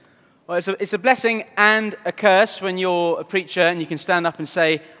Well, it's a blessing and a curse when you're a preacher and you can stand up and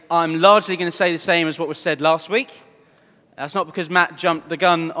say, I'm largely going to say the same as what was said last week. That's not because Matt jumped the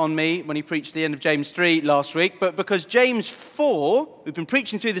gun on me when he preached the end of James 3 last week, but because James 4, we've been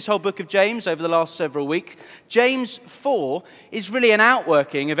preaching through this whole book of James over the last several weeks, James 4 is really an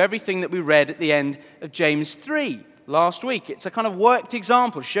outworking of everything that we read at the end of James 3 last week. It's a kind of worked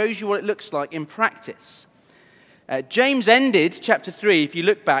example, shows you what it looks like in practice. James ended chapter 3, if you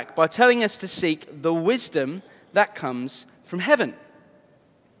look back, by telling us to seek the wisdom that comes from heaven.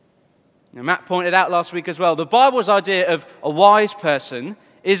 Now, Matt pointed out last week as well, the Bible's idea of a wise person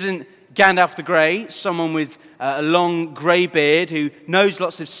isn't Gandalf the Grey, someone with a long grey beard who knows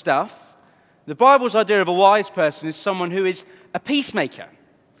lots of stuff. The Bible's idea of a wise person is someone who is a peacemaker,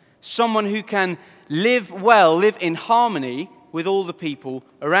 someone who can live well, live in harmony with all the people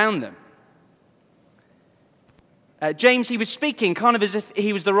around them. James, he was speaking kind of as if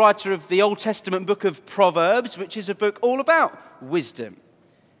he was the writer of the Old Testament book of Proverbs, which is a book all about wisdom.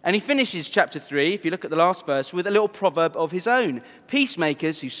 And he finishes chapter 3, if you look at the last verse, with a little proverb of his own.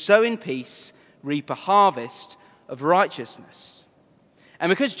 Peacemakers who sow in peace reap a harvest of righteousness. And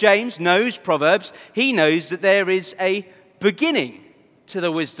because James knows Proverbs, he knows that there is a beginning to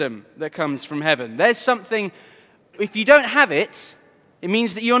the wisdom that comes from heaven. There's something, if you don't have it, it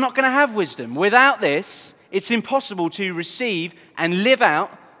means that you're not going to have wisdom. Without this, it's impossible to receive and live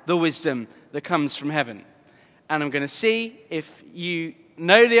out the wisdom that comes from heaven. And I'm going to see if you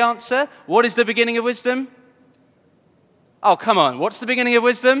know the answer. What is the beginning of wisdom? Oh, come on. What's the beginning of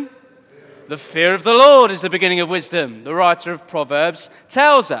wisdom? The fear of the Lord is the beginning of wisdom, the writer of Proverbs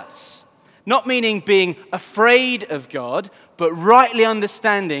tells us. Not meaning being afraid of God, but rightly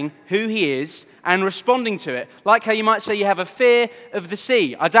understanding who he is and responding to it. Like how you might say you have a fear of the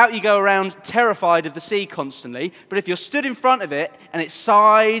sea. I doubt you go around terrified of the sea constantly, but if you're stood in front of it and its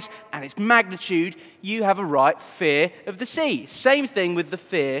size and its magnitude, you have a right fear of the sea. Same thing with the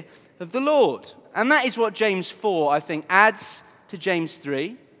fear of the Lord. And that is what James 4, I think, adds to James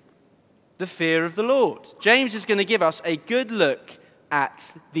 3, the fear of the Lord. James is going to give us a good look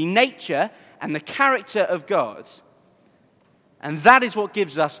at the nature and the character of God. And that is what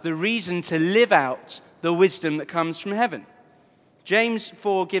gives us the reason to live out the wisdom that comes from heaven. James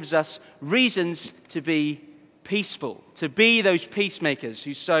 4 gives us reasons to be peaceful, to be those peacemakers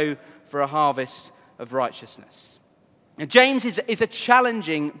who sow for a harvest of righteousness. Now, James is a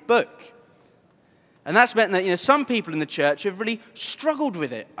challenging book. And that's meant that some people in the church have really struggled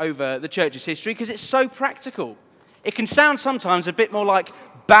with it over the church's history because it's so practical. It can sound sometimes a bit more like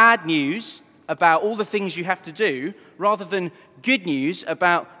bad news about all the things you have to do rather than good news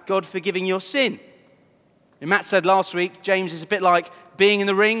about God forgiving your sin. And Matt said last week, James is a bit like being in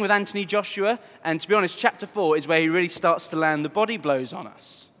the ring with Anthony Joshua, and to be honest, chapter 4 is where he really starts to land the body blows on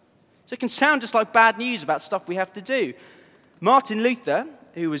us. So it can sound just like bad news about stuff we have to do. Martin Luther,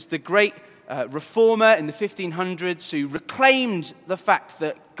 who was the great reformer in the 1500s, who reclaimed the fact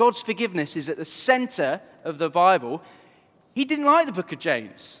that God's forgiveness is at the center of the Bible, he didn't like the book of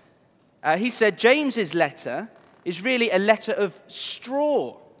James. He said James's letter is really a letter of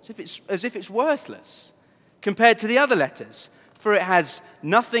straw, as if it's worthless, compared to the other letters, for it has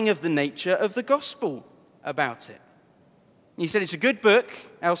nothing of the nature of the gospel about it. He said it's a good book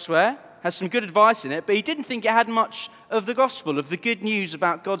elsewhere, has some good advice in it, but he didn't think it had much of the gospel, of the good news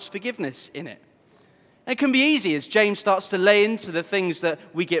about God's forgiveness in it. And it can be easy, as James starts to lay into the things that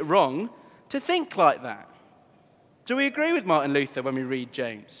we get wrong, to think like that. Do we agree with Martin Luther when we read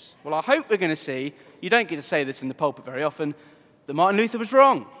James? Well, I hope we're going to see, you don't get to say this in the pulpit very often, that Martin Luther was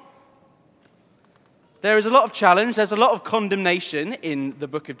wrong. There is a lot of challenge, there's a lot of condemnation in the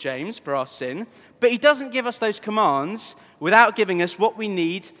book of James for our sin, but he doesn't give us those commands without giving us what we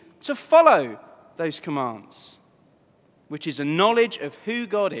need to follow those commands, which is a knowledge of who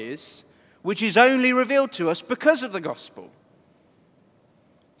God is, which is only revealed to us because of the gospel.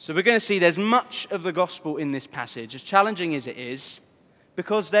 So we're going to see there's much of the gospel in this passage, as challenging as it is,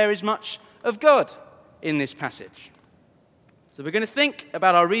 because there is much of God in this passage. So we're going to think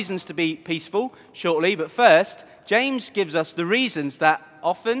about our reasons to be peaceful shortly, but first, James gives us the reasons that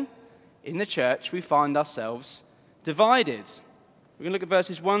often in the church we find ourselves divided. We're going to look at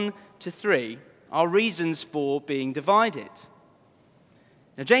verses 1 to 3, our reasons for being divided.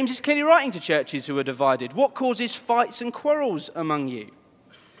 Now, James is clearly writing to churches who are divided. What causes fights and quarrels among you?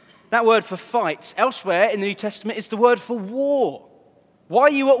 That word for fights elsewhere in the New Testament is the word for war. Why are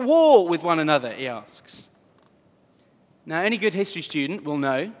you at war with one another, he asks. Now, any good history student will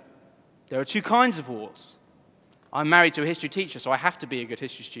know there are two kinds of wars. I'm married to a history teacher, so I have to be a good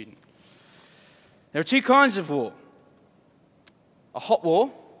history student. There are two kinds of war. A hot war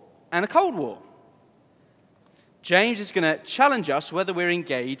and a cold war. James is going to challenge us whether we're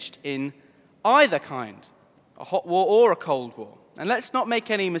engaged in either kind, a hot war or a cold war. And let's not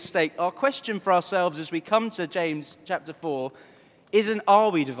make any mistake, our question for ourselves as we come to James chapter 4 isn't are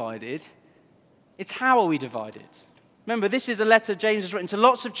we divided, it's how are we divided. Remember, this is a letter James has written to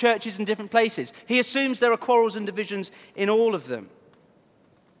lots of churches in different places. He assumes there are quarrels and divisions in all of them.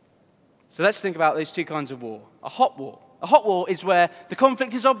 So let's think about those two kinds of war. A hot war. A hot war is where the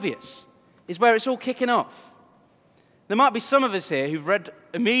conflict is obvious, is where it's all kicking off. There might be some of us here who've read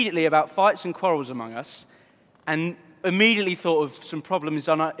immediately about fights and quarrels among us and immediately thought of some problems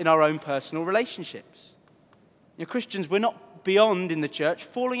in our own personal relationships. You know, Christians, we're not beyond in the church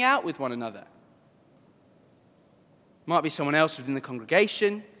falling out with one another. Might be someone else within the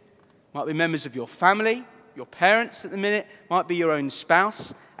congregation, might be members of your family, your parents at the minute, might be your own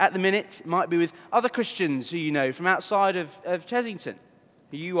spouse at the minute, it might be with other Christians who you know from outside of Chesington,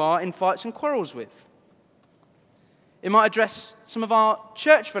 who you are in fights and quarrels with. It might address some of our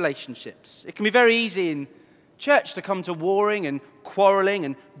church relationships. It can be very easy in church to come to warring and quarrelling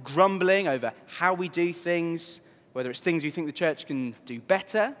and grumbling over how we do things, whether it's things you think the church can do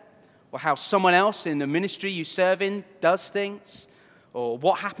better, or how someone else in the ministry you serve in does things, or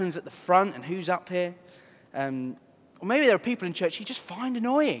what happens at the front and who's up here. Or maybe there are people in church you just find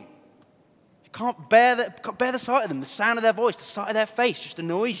annoying. You can't bear the sight of them, the sound of their voice, the sight of their face just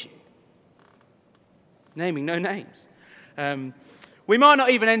annoys you. Naming no names. We might not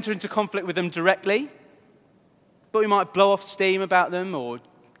even enter into conflict with them directly, but we might blow off steam about them or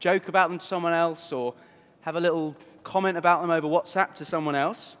joke about them to someone else or have a little comment about them over WhatsApp to someone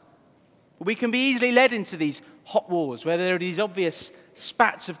else. But we can be easily led into these hot wars where there are these obvious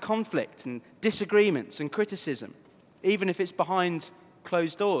spats of conflict and disagreements and criticism, even if it's behind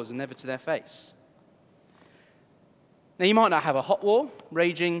closed doors and never to their face. Now, you might not have a hot war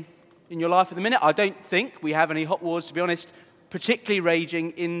raging in your life at the minute. I don't think we have any hot wars, to be honest, particularly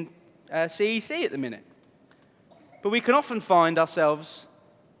raging in CEC at the minute. But we can often find ourselves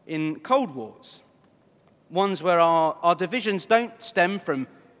in cold wars, ones where our divisions don't stem from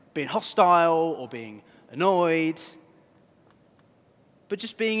being hostile or being annoyed, but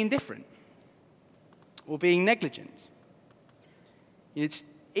just being indifferent or being negligent. It's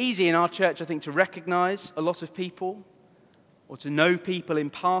easy in our church, I think, to recognize a lot of people or to know people in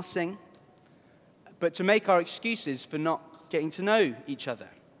passing, but to make our excuses for not getting to know each other.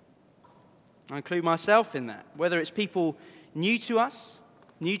 I include myself in that, whether it's people new to us,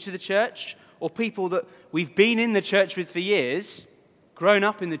 new to the church, or people that we've been in the church with for years, grown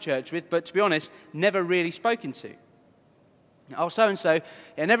up in the church with, but to be honest, never really spoken to. Oh, so-and-so,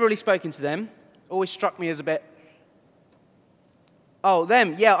 yeah, never really spoken to them, always struck me as a bit, oh,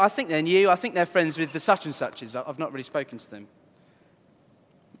 them, yeah, I think they're new, I think they're friends with the such and suches, I've not really spoken to them.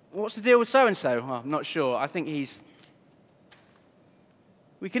 What's the deal with so-and-so? Oh, I'm not sure, I think he's...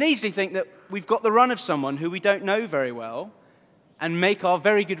 We can easily think that we've got the run of someone who we don't know very well and make our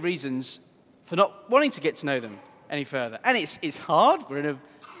very good reasons for not wanting to get to know them any further. And it's hard. We're in a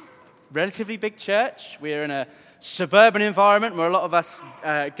relatively big church. We're in a suburban environment where a lot of us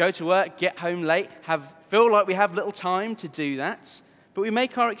go to work, get home late, feel like we have little time to do that. But we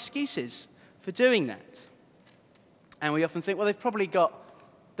make our excuses for doing that. And we often think, well, they've probably got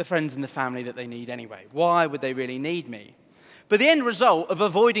the friends and the family that they need anyway. Why would they really need me? But the end result of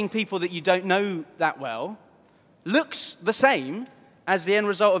avoiding people that you don't know that well looks the same as the end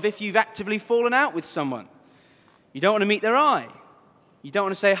result of if you've actively fallen out with someone. You don't want to meet their eye. You don't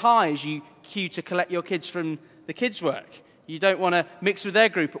want to say hi as you queue to collect your kids from the kids' work. You don't want to mix with their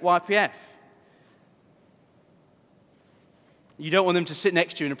group at YPF. You don't want them to sit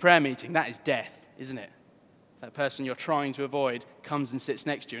next to you in a prayer meeting. That is death, isn't it? That person you're trying to avoid comes and sits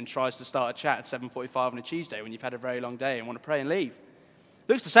next to you and tries to start a chat at 7:45 on a Tuesday when you've had a very long day and want to pray and leave.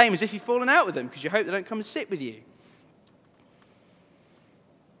 Looks the same as if you've fallen out with them because you hope they don't come and sit with you.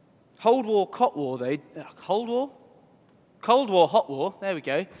 Cold war, hot war, hot war, there we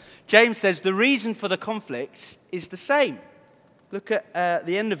go. James says the reason for the conflict is the same. Look at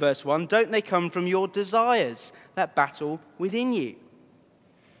the end of verse 1. Don't they come from your desires that battle within you?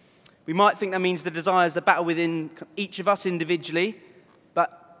 We might think that means the desires that battle within each of us individually,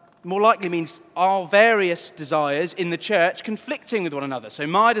 but more likely means our various desires in the church conflicting with one another. So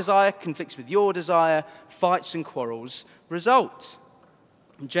my desire conflicts with your desire, fights and quarrels result.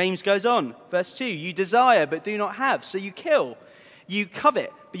 And James goes on, verse 2, you desire but do not have, so you kill. You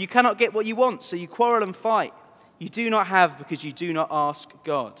covet, but you cannot get what you want, so you quarrel and fight. You do not have because you do not ask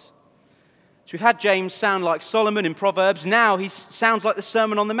God. So we've had James sound like Solomon in Proverbs. Now he sounds like the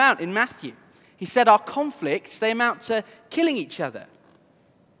Sermon on the Mount in Matthew. He said our conflicts, they amount to killing each other.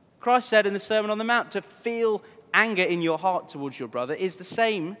 Christ said in the Sermon on the Mount, to feel anger in your heart towards your brother is the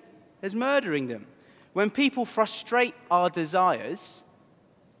same as murdering them. When people frustrate our desires,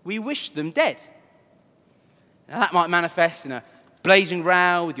 we wish them dead. Now, that might manifest in a blazing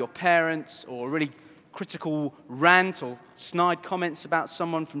row with your parents, or a really critical rant or snide comments about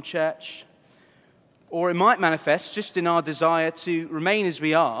someone from church. Or it might manifest just in our desire to remain as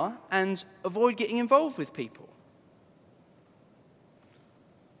we are and avoid getting involved with people.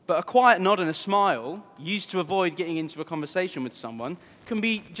 But a quiet nod and a smile used to avoid getting into a conversation with someone can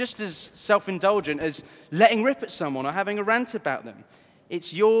be just as self-indulgent as letting rip at someone or having a rant about them.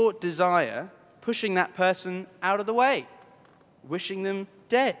 It's your desire pushing that person out of the way, wishing them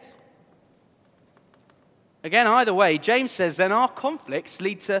dead. Again, either way, James says then our conflicts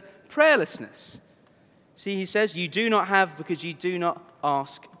lead to prayerlessness. See, he says, you do not have because you do not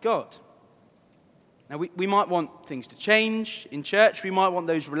ask God. Now, we might want things to change in church. We might want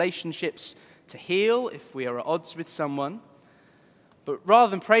those relationships to heal if we are at odds with someone. But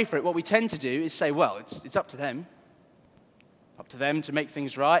rather than pray for it, what we tend to do is say, well, it's up to them. Up to them to make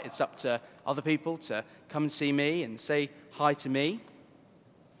things right. It's up to other people to come and see me and say hi to me.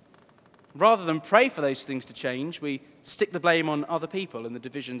 Rather than pray for those things to change, we stick the blame on other people and the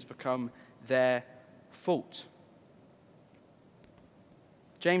divisions become their fault.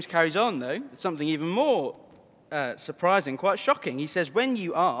 James carries on, though, with something even more surprising, quite shocking. He says, when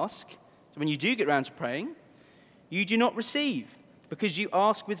you ask, so when you do get round to praying, you do not receive, because you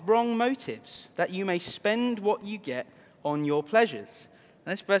ask with wrong motives, that you may spend what you get on your pleasures.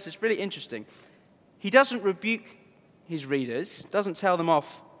 And this verse is really interesting. He doesn't rebuke his readers, doesn't tell them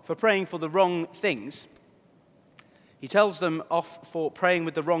off for praying for the wrong things. He tells them off for praying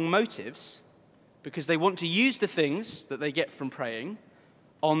with the wrong motives, because they want to use the things that they get from praying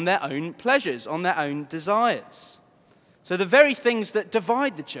on their own pleasures, on their own desires. So the very things that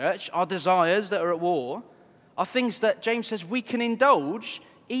divide the church, our desires that are at war, are things that James says we can indulge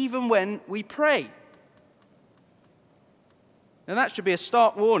even when we pray. Now that should be a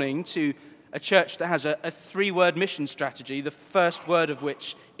stark warning to a church that has a three-word mission strategy, the first word of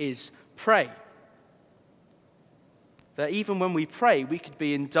which is pray. That even when we pray, we could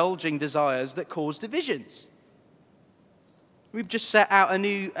be indulging desires that cause divisions. We've just set out a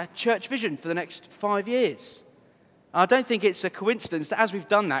new church vision for the next 5 years. I don't think it's a coincidence that as we've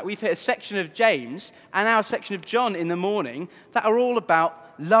done that, we've hit a section of James and now a section of John in the morning that are all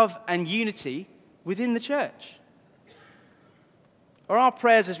about love and unity within the church. Are our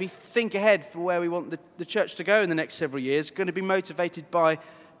prayers as we think ahead for where we want the church to go in the next several years going to be motivated by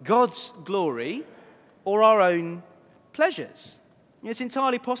God's glory or our own pleasures? It's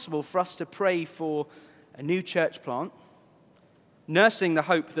entirely possible for us to pray for a new church plant, nursing the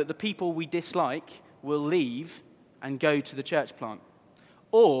hope that the people we dislike will leave and go to the church plant,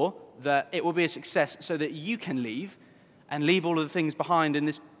 or that it will be a success so that you can leave and leave all of the things behind in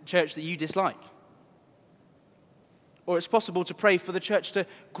this church that you dislike. Or it's possible to pray for the church to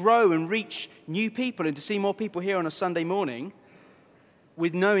grow and reach new people and to see more people here on a Sunday morning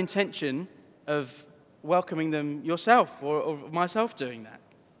with no intention of welcoming them yourself or myself doing that.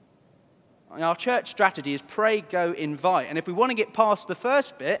 Our church strategy is pray, go, invite. And if we want to get past the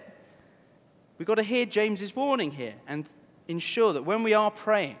first bit, we've got to hear James's warning here and ensure that when we are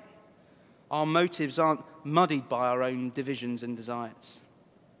praying, our motives aren't muddied by our own divisions and desires.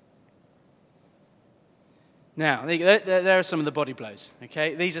 Now, there are some of the body blows,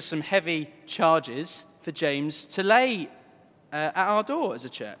 okay? These are some heavy charges for James to lay at our door as a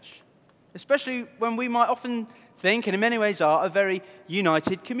church, especially when we might often think, and in many ways are, a very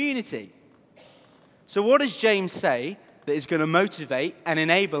united community. So what does James say that is going to motivate and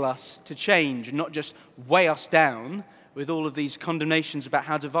enable us to change and not just weigh us down with all of these condemnations about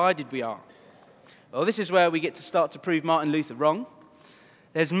how divided we are? Well, this is where we get to start to prove Martin Luther wrong.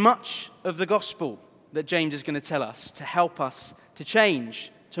 There's much of the gospel that James is going to tell us to help us to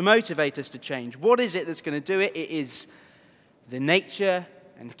change, to motivate us to change. What is it that's going to do it? It is the nature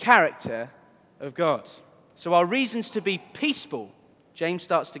and character of God. So our reasons to be peaceful, James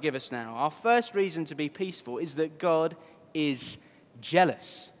starts to give us now. Our first reason to be peaceful is that God is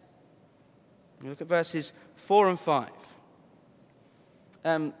jealous. You look at verses 4 and 5.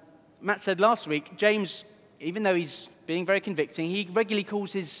 Matt said last week, James, even though he's being very convicting, he regularly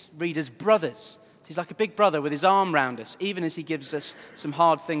calls his readers brothers. He's like a big brother with his arm round us, even as he gives us some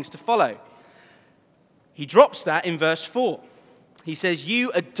hard things to follow. He drops that in verse 4. He says, you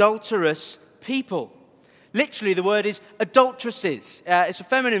adulterous people. Literally, the word is adulteresses. It's a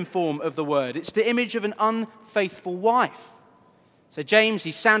feminine form of the word. It's the image of an unfaithful wife. So James,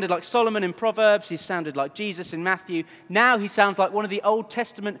 he sounded like Solomon in Proverbs, he sounded like Jesus in Matthew. Now he sounds like one of the Old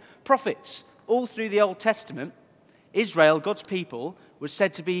Testament prophets. All through the Old Testament, Israel, God's people, was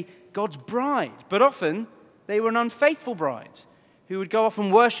said to be God's bride. But often they were an unfaithful bride who would go off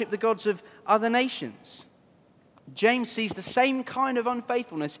and worship the gods of other nations. James sees the same kind of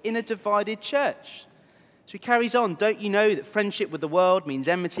unfaithfulness in a divided church. So he carries on, don't you know that friendship with the world means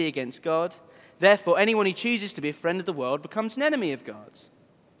enmity against God? Therefore, anyone who chooses to be a friend of the world becomes an enemy of God.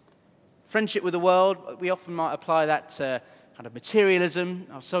 Friendship with the world, we often might apply that to kind of materialism.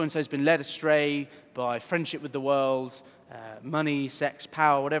 Oh, so-and-so's been led astray by friendship with the world, money, sex,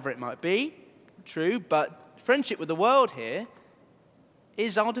 power, whatever it might be. True, but friendship with the world here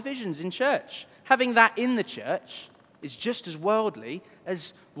is our divisions in church. Having that in the church is just as worldly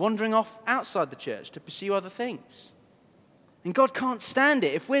as wandering off outside the church to pursue other things. And God can't stand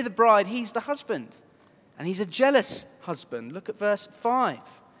it. If we're the bride, he's the husband. And he's a jealous husband. Look at verse 5.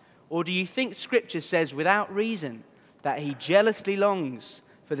 Or do you think Scripture says without reason that he jealously longs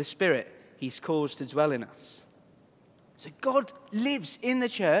for the Spirit he's caused to dwell in us? So God lives in the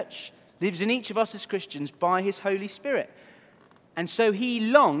church, lives in each of us as Christians by his Holy Spirit. And so he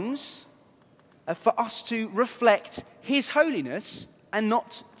longs for us to reflect his holiness and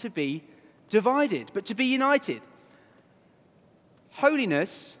not to be divided, but to be united.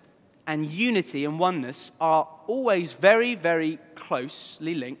 Holiness and unity and oneness are always very, very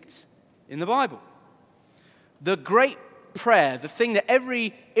closely linked in the Bible. The great prayer, the thing that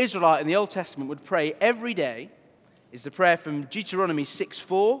every Israelite in the Old Testament would pray every day, is the prayer from Deuteronomy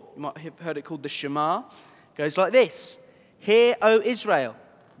 6:4. You might have heard it called the Shema. It goes like this: Hear, O Israel,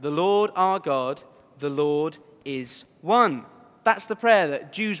 the Lord our God, the Lord is one. That's the prayer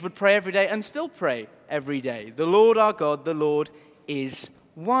that Jews would pray every day and still pray every day. The Lord our God, the Lord is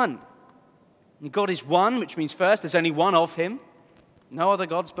one. And God is one, which means first, there's only one of him. No other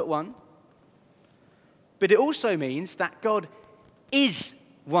gods but one. But it also means that God is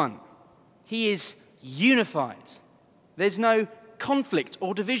one. He is unified. There's no conflict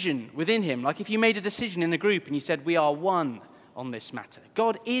or division within him. Like if you made a decision in a group and you said, we are one on this matter.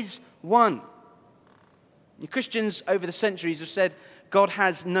 God is one. And Christians over the centuries have said God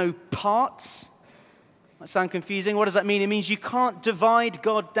has no parts. Might sound confusing. What does that mean? It means you can't divide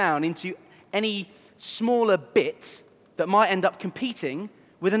God down into any smaller bit that might end up competing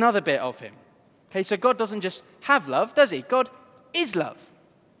with another bit of him. Okay, so God doesn't just have love, does he? God is love.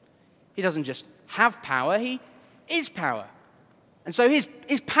 He doesn't just have power, he is power. And so his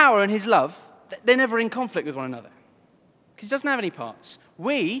power and his love, they're never in conflict with one another. Because he doesn't have any parts.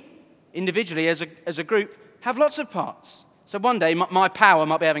 We, individually as a group, have lots of parts. So one day my power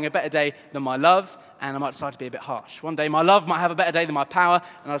might be having a better day than my love, and I might decide to be a bit harsh. One day my love might have a better day than my power,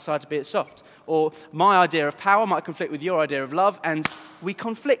 and I decide to be a bit soft. Or my idea of power might conflict with your idea of love, and we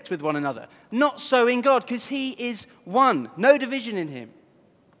conflict with one another. Not so in God, because he is one. No division in him.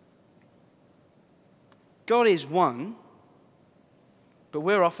 God is one, but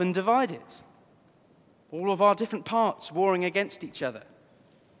we're often divided. All of our different parts warring against each other.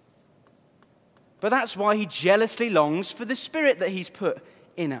 But that's why he jealously longs for the Spirit that he's put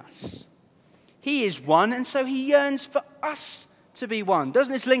in us. He is one, and so he yearns for us to be one.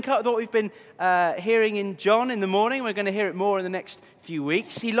 Doesn't this link up with what we've been hearing in John in the morning? We're going to hear it more in the next few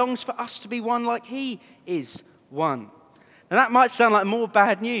weeks. He longs for us to be one like he is one. Now that might sound like more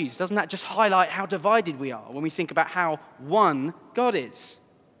bad news. Doesn't that just highlight how divided we are when we think about how one God is?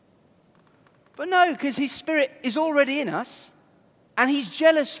 But no, because his Spirit is already in us, and he's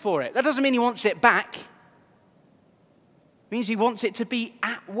jealous for it. That doesn't mean he wants it back. It means he wants it to be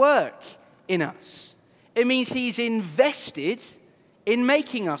at work in us. It means he's invested in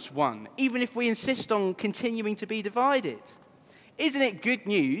making us one, even if we insist on continuing to be divided. Isn't it good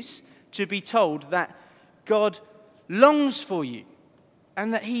news to be told that God longs for you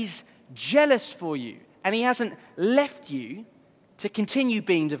and that he's jealous for you and he hasn't left you to continue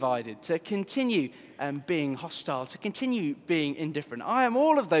being divided, to continue being hostile, to continue being indifferent? I am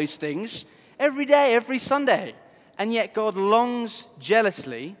all of those things every day, every Sunday. And yet God longs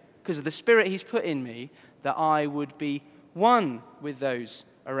jealously, because of the Spirit he's put in me, that I would be one with those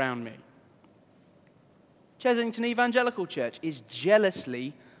around me. Chesington Evangelical Church is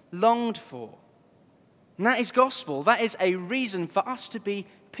jealously longed for. And that is gospel. That is a reason for us to be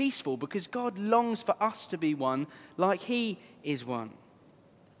peaceful, because God longs for us to be one like he is one.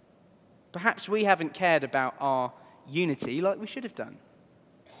 Perhaps we haven't cared about our unity like we should have done.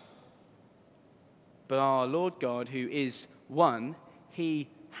 But our Lord God, who is one, he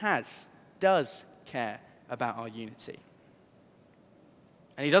does care about our unity.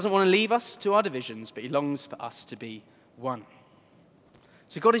 And he doesn't want to leave us to our divisions, but he longs for us to be one.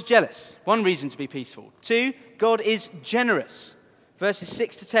 So God is jealous. One reason to be peaceful. 2, God is generous. Verses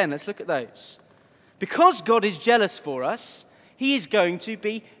 6 to 10, let's look at those. Because God is jealous for us, he is going to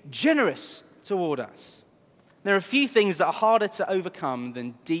be generous toward us. There are a few things that are harder to overcome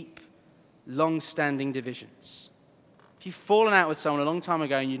than deep, long-standing divisions. If you've fallen out with someone a long time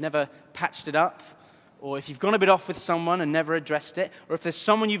ago and you've never patched it up, or if you've gone a bit off with someone and never addressed it, or if there's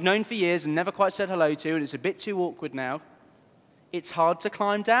someone you've known for years and never quite said hello to and it's a bit too awkward now, it's hard to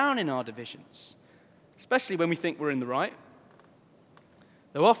climb down in our divisions, especially when we think we're in the right.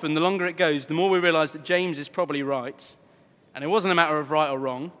 Though often, the longer it goes, the more we realize that James is probably right, and it wasn't a matter of right or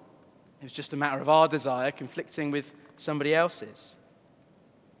wrong, it was just a matter of our desire conflicting with somebody else's.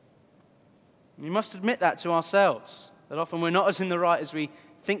 We must admit that to ourselves, that often we're not as in the right as we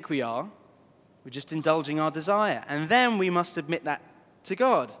think we are. We're just indulging our desire. And then we must admit that to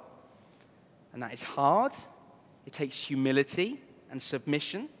God. And that is hard. It takes humility and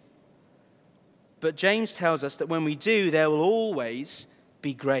submission. But James tells us that when we do, there will always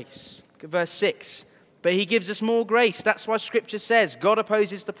be grace. Look at verse 6. But he gives us more grace. That's why Scripture says, God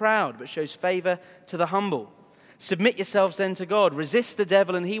opposes the proud, but shows favor to the humble. Submit yourselves then to God. Resist the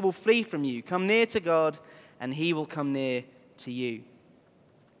devil, and he will flee from you. Come near to God, and he will come near to you.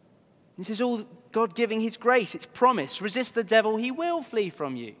 This is all God giving his grace, its promise. Resist the devil, he will flee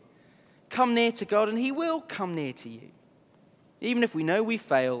from you. Come near to God, and he will come near to you. Even if we know we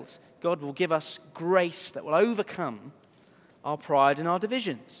failed, God will give us grace that will overcome our pride and our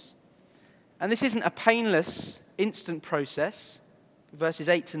divisions. And this isn't a painless, instant process. Verses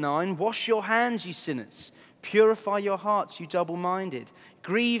 8 to 9, wash your hands, you sinners. Purify your hearts, you double-minded.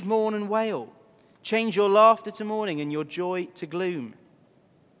 Grieve, mourn, and wail. Change your laughter to mourning and your joy to gloom.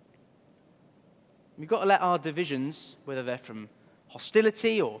 We've got to let our divisions, whether they're from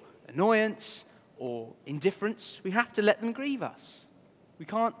hostility or annoyance or indifference, we have to let them grieve us. We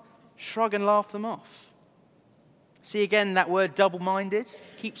can't shrug and laugh them off. See again, that word double-minded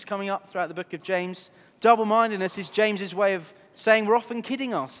keeps coming up throughout the book of James. Double-mindedness is James's way of saying we're often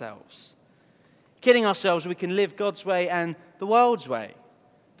kidding ourselves. Kidding ourselves we can live God's way and the world's way.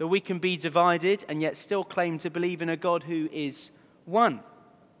 That we can be divided and yet still claim to believe in a God who is one.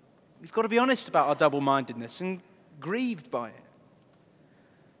 We've got to be honest about our double-mindedness and grieved by it.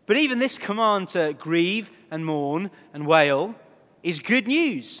 But even this command to grieve and mourn and wail is good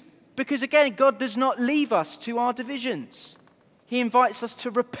news. Because again, God does not leave us to our divisions. He invites us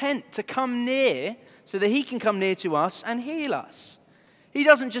to repent, to come near, so that he can come near to us and heal us. He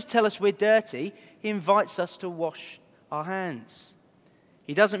doesn't just tell us we're dirty, he invites us to wash our hands.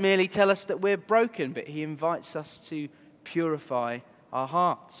 He doesn't merely tell us that we're broken, but he invites us to purify our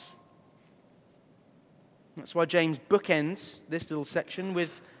hearts. That's why James bookends this little section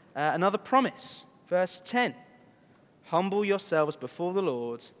with another promise. Verse 10, humble yourselves before the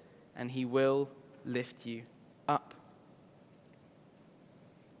Lord, and he will lift you up.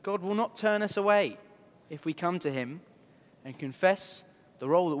 God will not turn us away if we come to him and confess the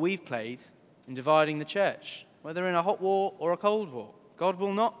role that we've played in dividing the church, whether in a hot war or a cold war. God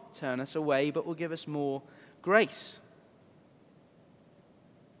will not turn us away, but will give us more grace.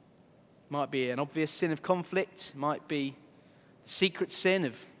 Might be an obvious sin of conflict, might be the secret sin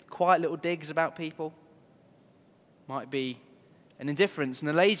of quiet little digs about people, might be an indifference and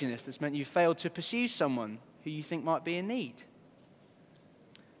a laziness that's meant you failed to pursue someone who you think might be in need.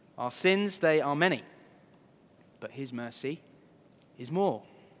 Our sins, they are many, but his mercy is more.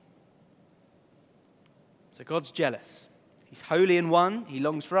 So God's jealous. He's holy and one. He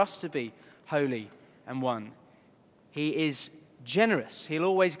longs for us to be holy and one. He is generous. He'll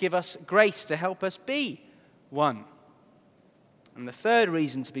always give us grace to help us be one. And the third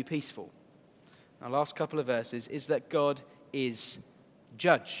reason to be peaceful, our last couple of verses, is that God is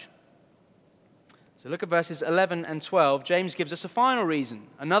judge. So look at verses 11 and 12. James gives us a final reason,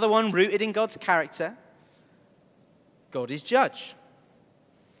 another one rooted in God's character. God is judge.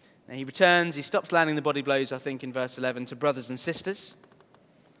 Now he returns, he stops landing the body blows, I think, in verse 11, to brothers and sisters.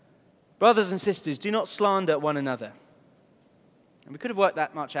 Brothers and sisters, do not slander one another. And we could have worked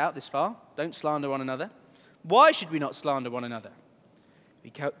that much out this far. Don't slander one another. Why should we not slander one another?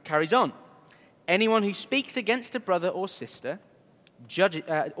 He carries on. Anyone who speaks against a brother or sister,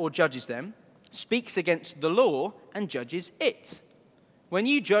 judges them, speaks against the law and judges it. When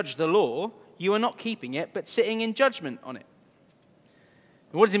you judge the law, you are not keeping it, but sitting in judgment on it.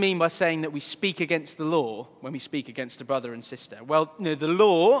 And what does he mean by saying that we speak against the law when we speak against a brother and sister? Well, the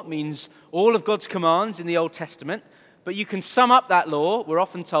law means all of God's commands in the Old Testament, but you can sum up that law, we're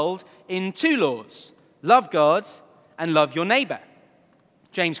often told, in two laws. Love God and love your neighbor.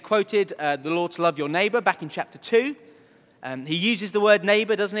 James quoted the law to love your neighbor back in chapter 2. He uses the word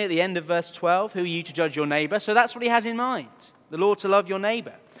neighbor, doesn't he, at the end of verse 12? Who are you to judge your neighbor? So that's what he has in mind, the law to love your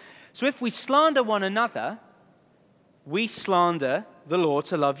neighbor. So if we slander one another, we slander the law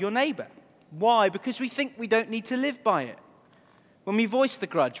to love your neighbor. Why? Because we think we don't need to live by it. When we voice the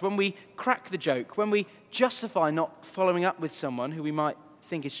grudge, when we crack the joke, when we justify not following up with someone who we might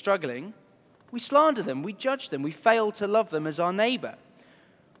think is struggling, we slander them, we judge them, we fail to love them as our neighbor.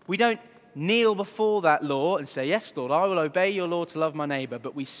 We don't kneel before that law and say, yes, Lord, I will obey your law to love my neighbor,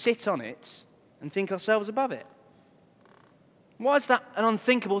 but we sit on it and think ourselves above it. Why is that an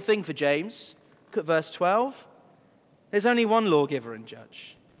unthinkable thing for James? Look at verse 12. There's only one lawgiver and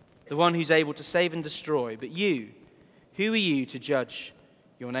judge, the one who's able to save and destroy. But you, who are you to judge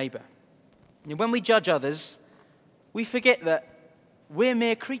your neighbor? And when we judge others, we forget that we're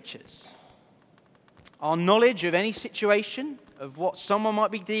mere creatures. Our knowledge of any situation, of what someone might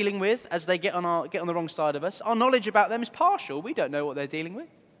be dealing with as they get on the wrong side of us, our knowledge about them is partial. We don't know what they're dealing with,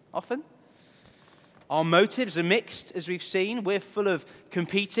 often. Our motives are mixed, as we've seen. We're full of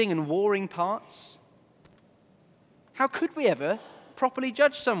competing and warring parts. How could we ever properly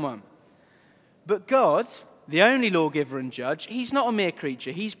judge someone? But God, the only lawgiver and judge, he's not a mere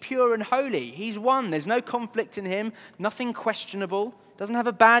creature. He's pure and holy. He's one. There's no conflict in him, nothing questionable, doesn't have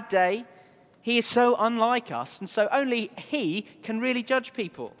a bad day. He is so unlike us, and so only he can really judge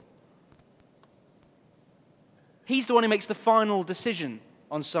people. He's the one who makes the final decision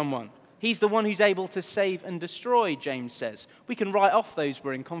on someone. He's the one who's able to save and destroy, James says. We can write off those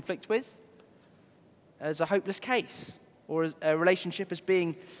we're in conflict with as a hopeless case, or as a relationship as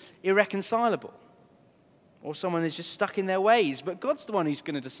being irreconcilable, or someone is just stuck in their ways. But God's the one who's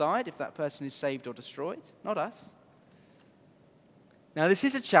going to decide if that person is saved or destroyed, not us. Now, this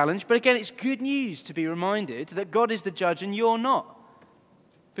is a challenge, but again, it's good news to be reminded that God is the judge and you're not.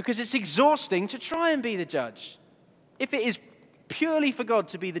 Because it's exhausting to try and be the judge. If it is purely for God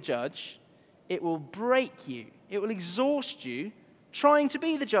to be the judge, it will break you. It will exhaust you trying to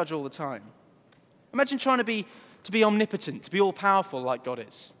be the judge all the time. Imagine trying to be omnipotent, to be all-powerful like God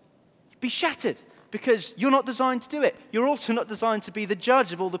is. Be shattered because you're not designed to do it. You're also not designed to be the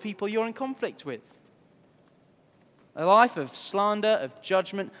judge of all the people you're in conflict with. A life of slander, of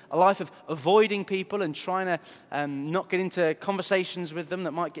judgment, a life of avoiding people and trying to not get into conversations with them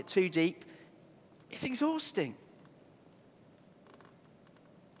that might get too deep. It's exhausting.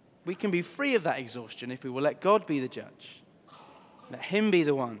 We can be free of that exhaustion if we will let God be the judge. Let him be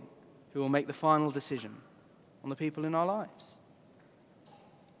the one who will make the final decision on the people in our lives.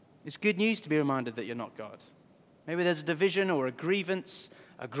 It's good news to be reminded that you're not God. Maybe there's a division or a grievance,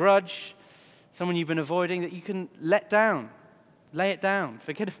 a grudge, someone you've been avoiding that you can let down, lay it down,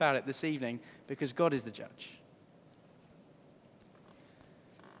 forget about it this evening because God is the judge.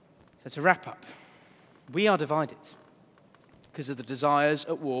 So to wrap up, we are divided because of the desires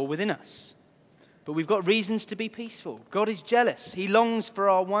at war within us. But we've got reasons to be peaceful. God is jealous. He longs for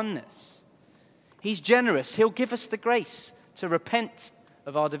our oneness. He's generous. He'll give us the grace to repent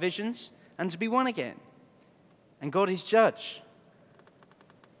of our divisions and to be one again. And God is judge.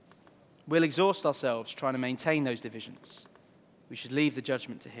 We'll exhaust ourselves trying to maintain those divisions. We should leave the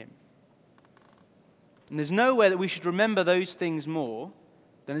judgment to him. And there's nowhere that we should remember those things more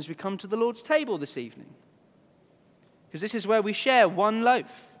than as we come to the Lord's table this evening. Because this is where we share one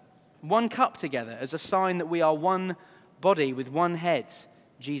loaf, one cup together as a sign that we are one body with one head,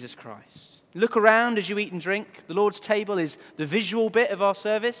 Jesus Christ. Look around as you eat and drink. The Lord's table is the visual bit of our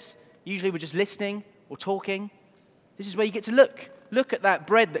service. Usually we're just listening or talking. This is where you get to look. Look at that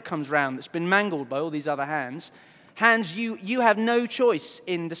bread that comes round that's been mangled by all these other hands. Hands, you have no choice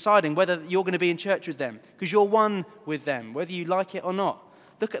in deciding whether you're going to be in church with them because you're one with them, whether you like it or not.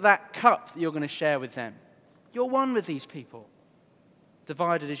 Look at that cup that you're going to share with them. You're one with these people,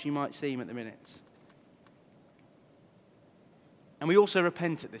 divided as you might seem at the minute. And we also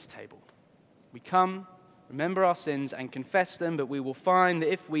repent at this table. We come, remember our sins and confess them, but we will find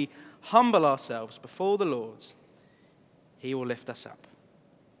that if we humble ourselves before the Lord, he will lift us up.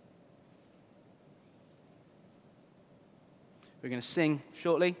 We're going to sing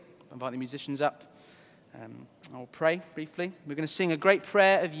shortly. I'll invite the musicians up. I'll pray briefly. We're going to sing a great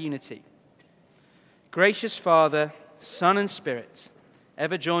prayer of unity. Gracious Father, Son and Spirit,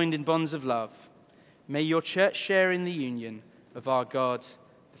 ever joined in bonds of love, may your church share in the union of our God,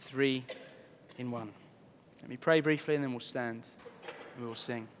 the three in one. Let me pray briefly and then we'll stand and we will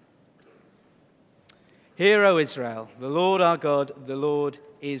sing. Hear, O Israel, the Lord our God, the Lord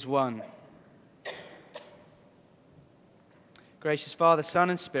is one. Gracious Father, Son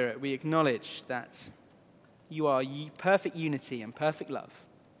and Spirit, we acknowledge that you are perfect unity and perfect love.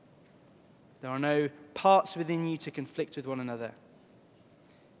 There are no parts within you to conflict with one another.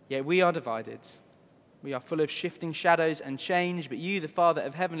 Yet we are divided. We are full of shifting shadows and change, but you, the Father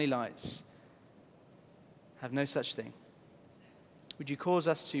of heavenly lights, have no such thing. Would you cause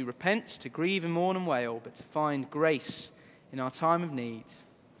us to repent, to grieve and mourn and wail, but to find grace in our time of need,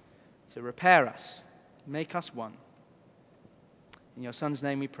 to repair us, make us one. In your Son's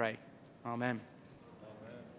name we pray. Amen.